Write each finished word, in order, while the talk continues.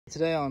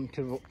Today on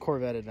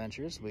Corvette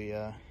Adventures, we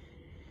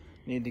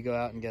need to go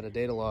out and get a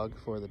data log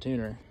for the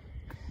tuner.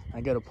 I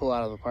go to pull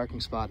out of the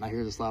parking spot and I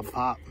hear this loud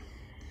pop.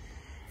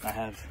 I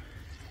have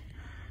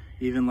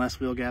even less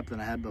wheel gap than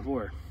I had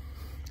before.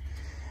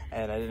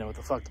 And I didn't know what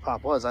the fuck the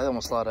pop was. I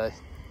almost thought I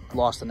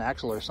lost an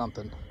axle or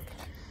something.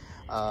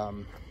 But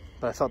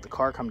I felt the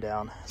car come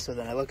down. So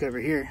then I look over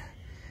here.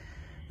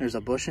 There's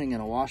a bushing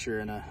and a washer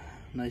and a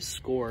nice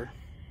score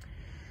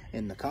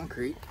in the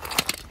concrete.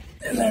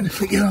 And then if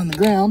we get on the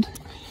ground,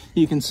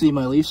 you can see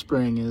my leaf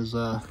spring is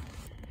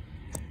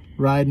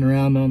riding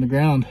around on the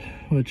ground,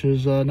 which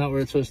is not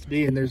where it's supposed to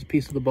be. And there's a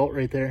piece of the bolt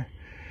right there.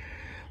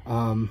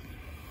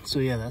 So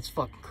yeah, that's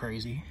fucking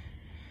crazy.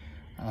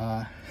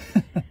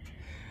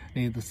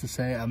 Needless to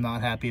say, I'm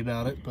not happy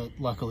about it, but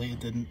luckily it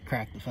didn't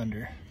crack the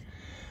fender.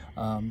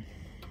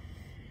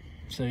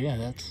 So yeah,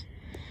 that's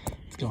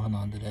what's going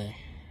on today.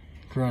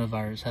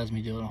 Coronavirus has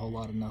me doing a whole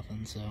lot of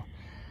nothing, so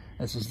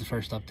this is the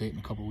first update in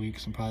a couple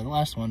weeks and probably the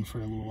last one for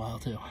a little while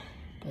too.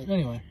 But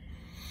anyway,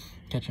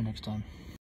 catch you next time.